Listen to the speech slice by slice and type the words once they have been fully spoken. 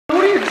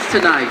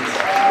tonight.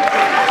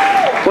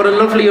 What a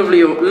lovely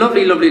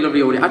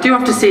audience. I do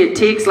have to say, it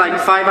takes like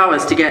 5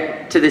 hours to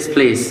get to this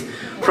place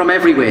from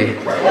everywhere.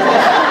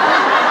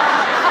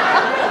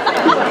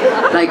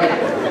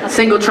 Like,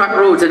 single track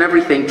roads and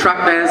everything,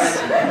 tractors.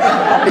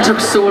 It took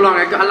so long.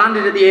 I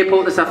landed at the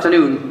airport this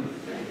afternoon,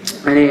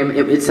 and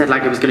it said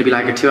like it was going to be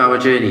like a 2-hour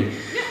journey,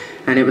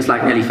 and it was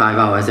like nearly 5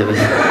 hours. It was.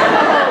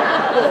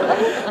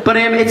 But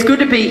it's good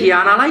to be here,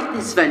 and I like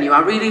this venue.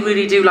 I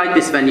really do like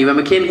this venue. When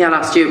we came here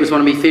last year, it was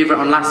one of my favourite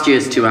on last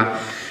year's tour.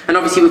 And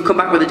obviously we've come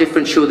back with a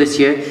different show this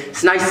year.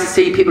 It's nice to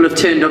see people have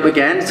turned up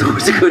again, so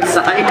it's a good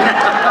sign.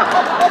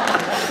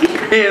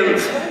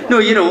 No,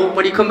 you know,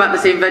 when you come back to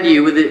the same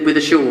venue with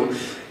a show,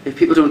 if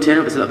people don't turn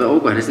up, it's a little bit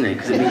awkward, isn't it?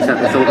 Because it means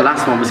that they thought the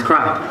last one was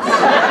crap.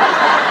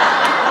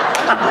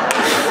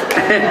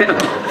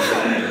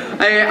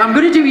 I'm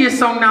going to do you a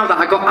song now that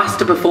I got asked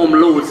to perform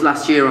loads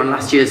last year on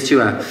last year's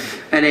tour.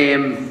 And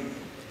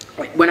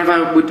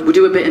whenever we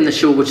do a bit in the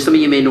show, which some of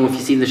you may know if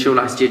you've seen the show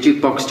last year,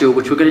 Jukebox Joe,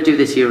 which we're going to do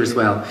this year as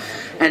well.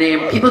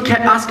 And people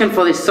kept asking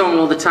for this song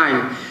all the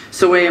time.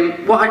 So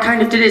what I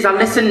kind of did is I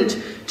listened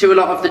to a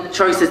lot of the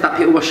choices that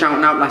people were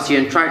shouting out last year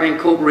and tried to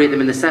incorporate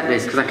them in the set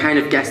list, because I kind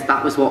of guessed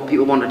that was what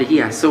people wanted to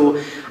hear. So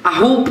I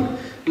hope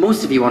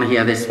most of you want to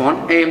hear this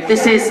one.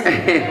 This is...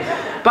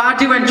 But I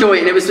do enjoy it,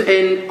 and it was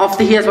off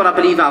the Here's What I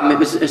Believe album. It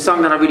was a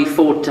song that I really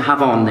fought to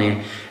have on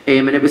there.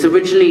 And it was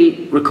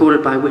originally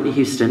recorded by Whitney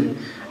Houston,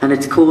 and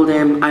it's called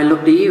I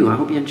Look to You. I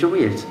hope you enjoy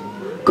it.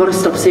 Gotta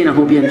stop saying I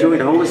hope you enjoy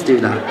it, I always do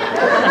that.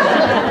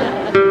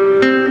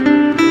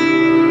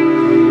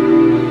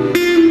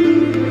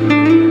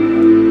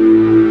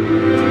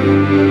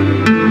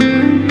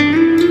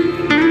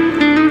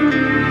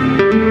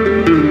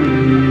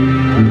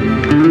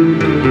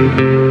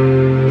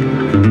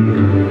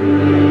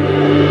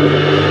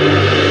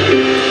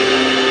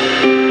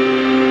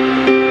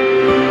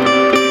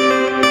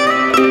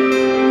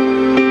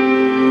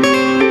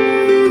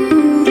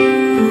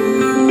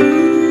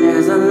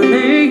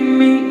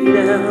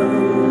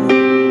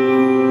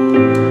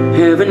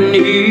 Heaven,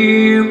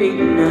 hear me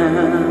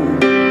now.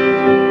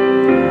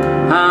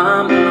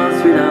 I'm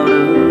lost without a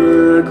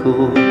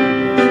cause,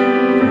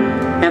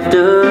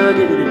 after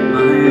giving it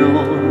my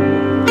all.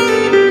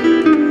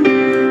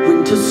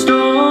 Winter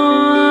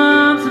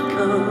storms have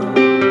come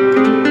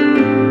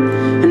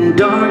and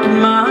darkened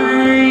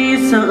my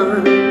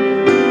sun.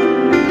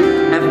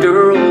 After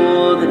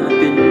all that I've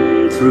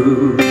been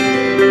through,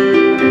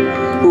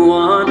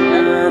 what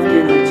love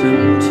can I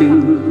turn to?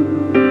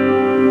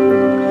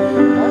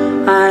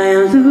 I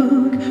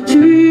look to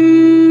you,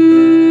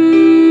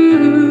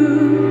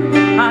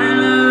 I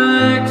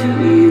look to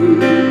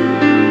you.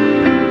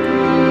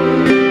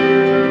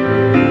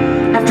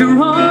 After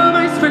all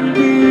my strength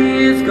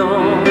is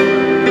gone,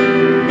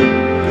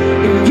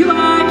 in you I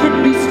can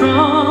be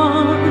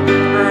strong.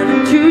 I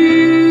look to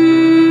you,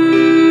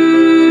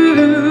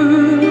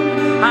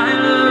 I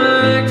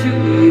look to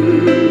you.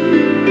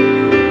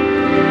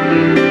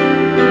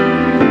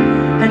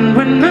 And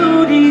when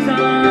melodies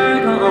are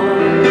gone,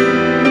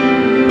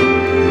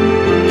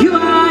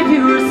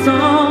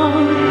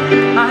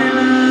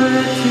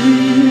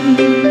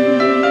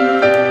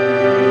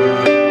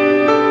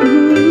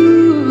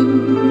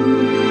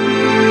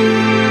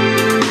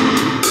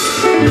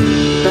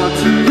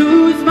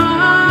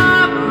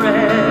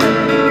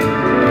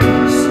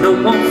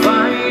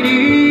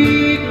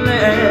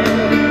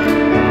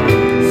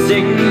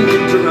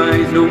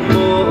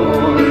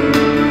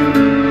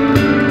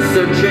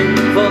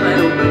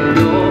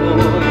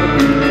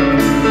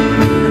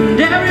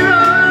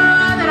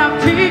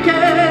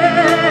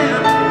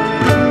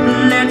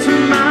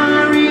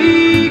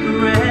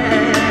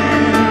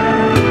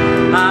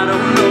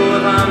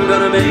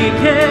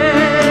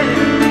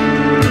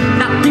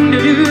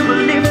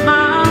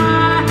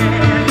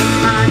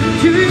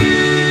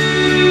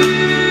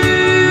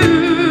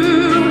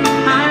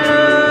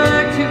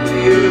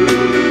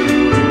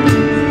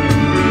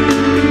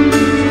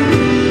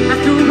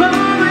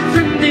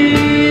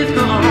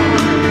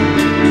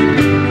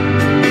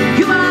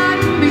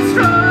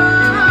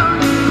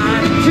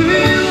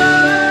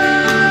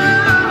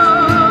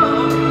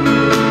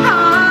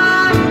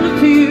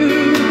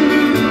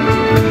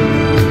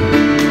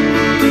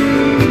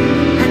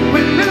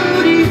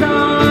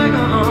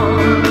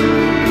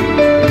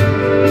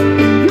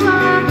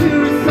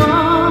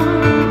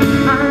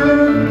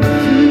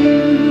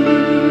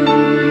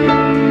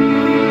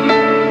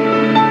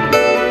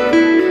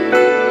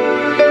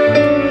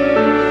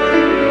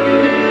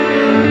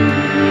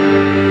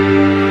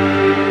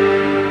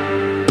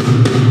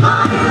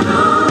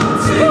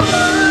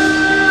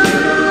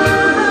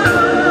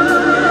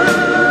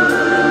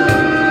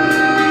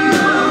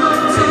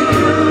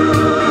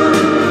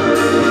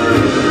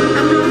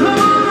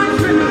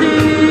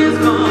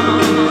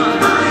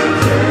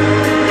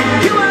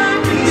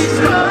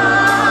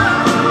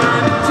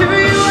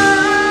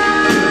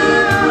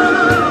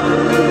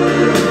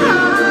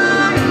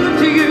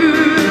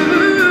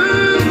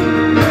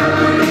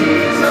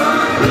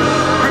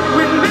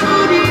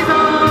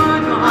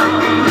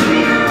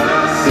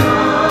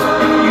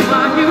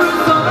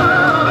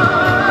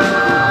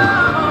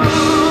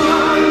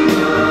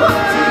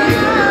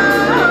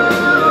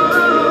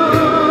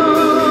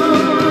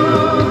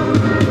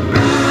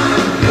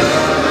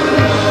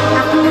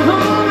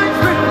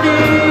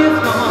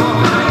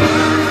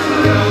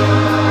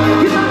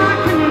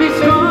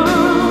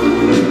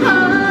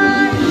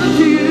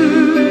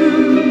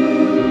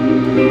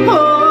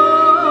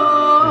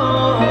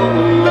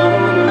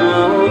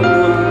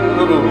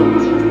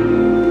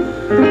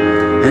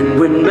 And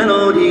when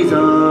melodies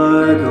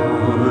are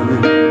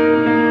gone,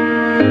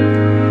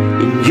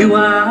 in you I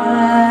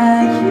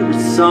hear a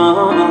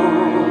song.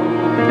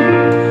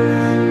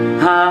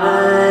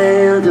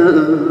 I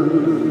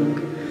look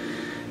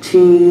to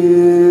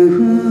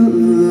you.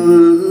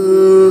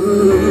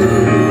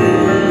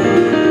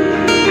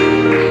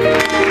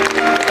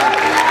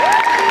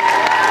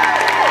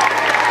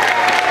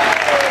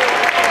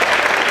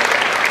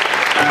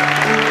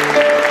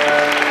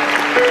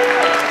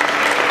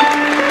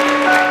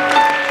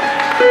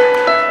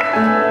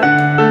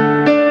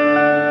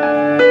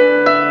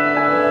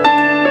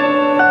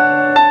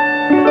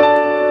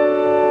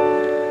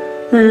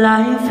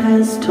 Life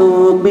has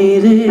taught me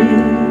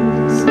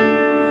this,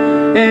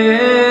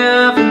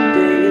 every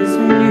day is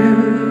new,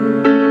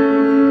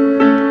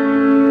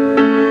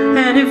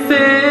 and if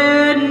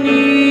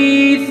anything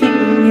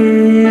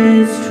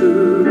is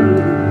true,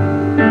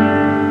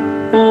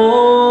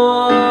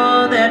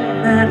 all that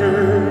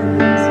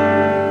matters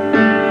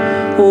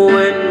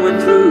when we're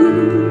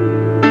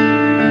through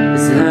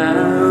is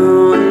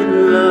how we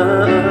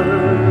love.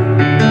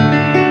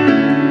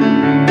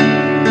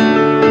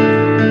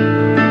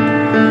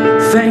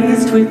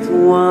 Faced with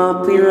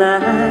what we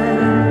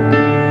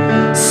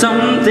lack,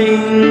 some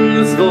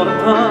things fall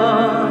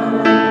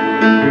apart.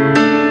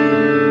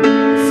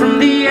 From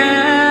the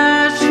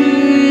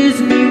ashes,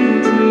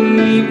 new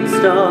dreams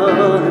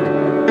start.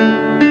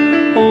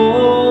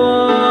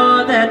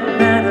 All that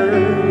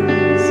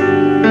matters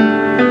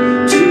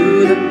to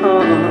the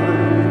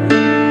heart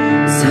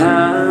is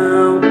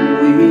how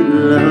we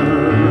love.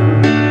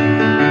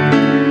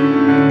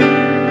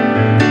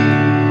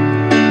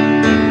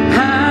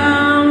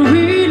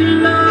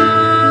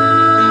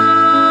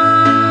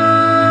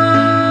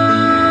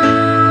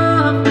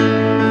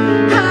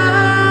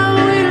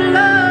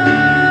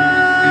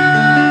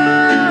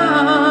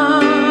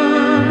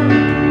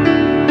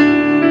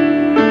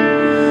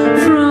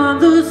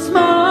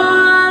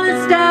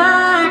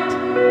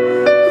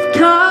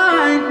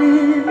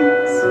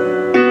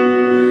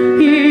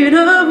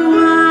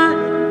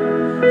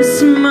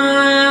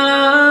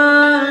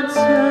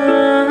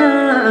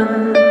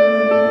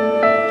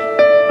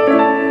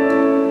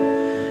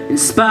 In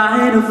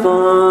spite of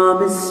our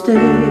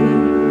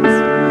mistakes,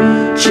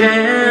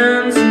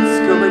 chances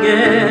come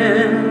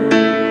again.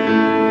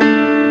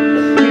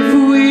 If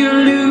we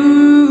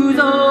lose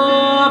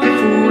or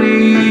if we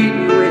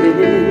win,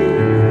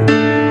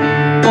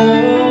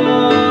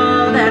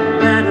 all that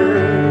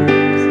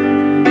matters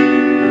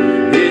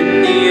in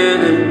the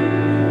end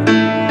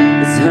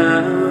is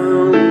how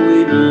we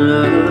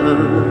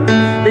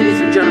love. Ladies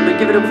and gentlemen,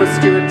 give it up for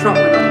Stuart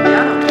Trotman on the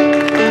piano.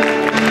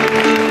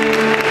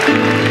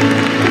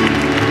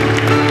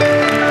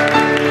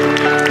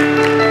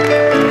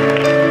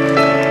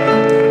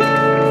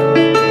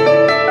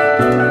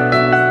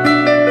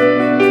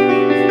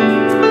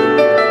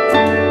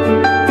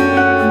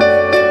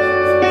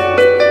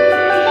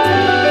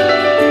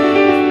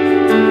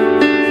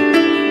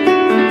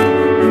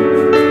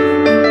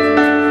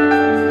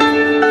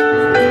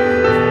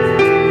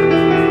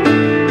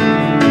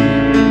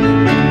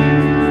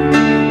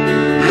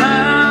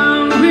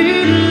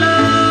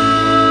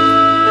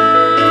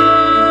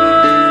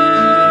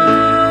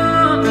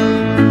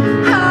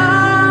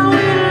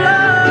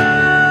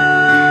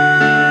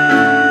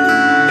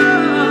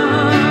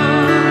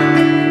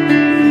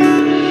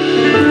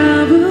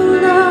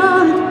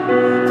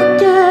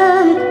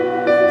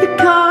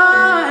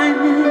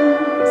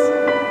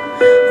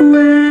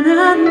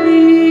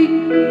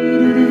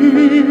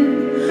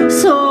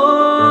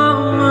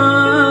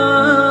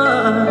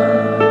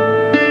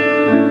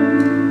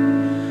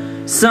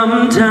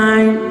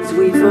 Sometimes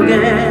we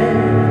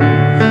forget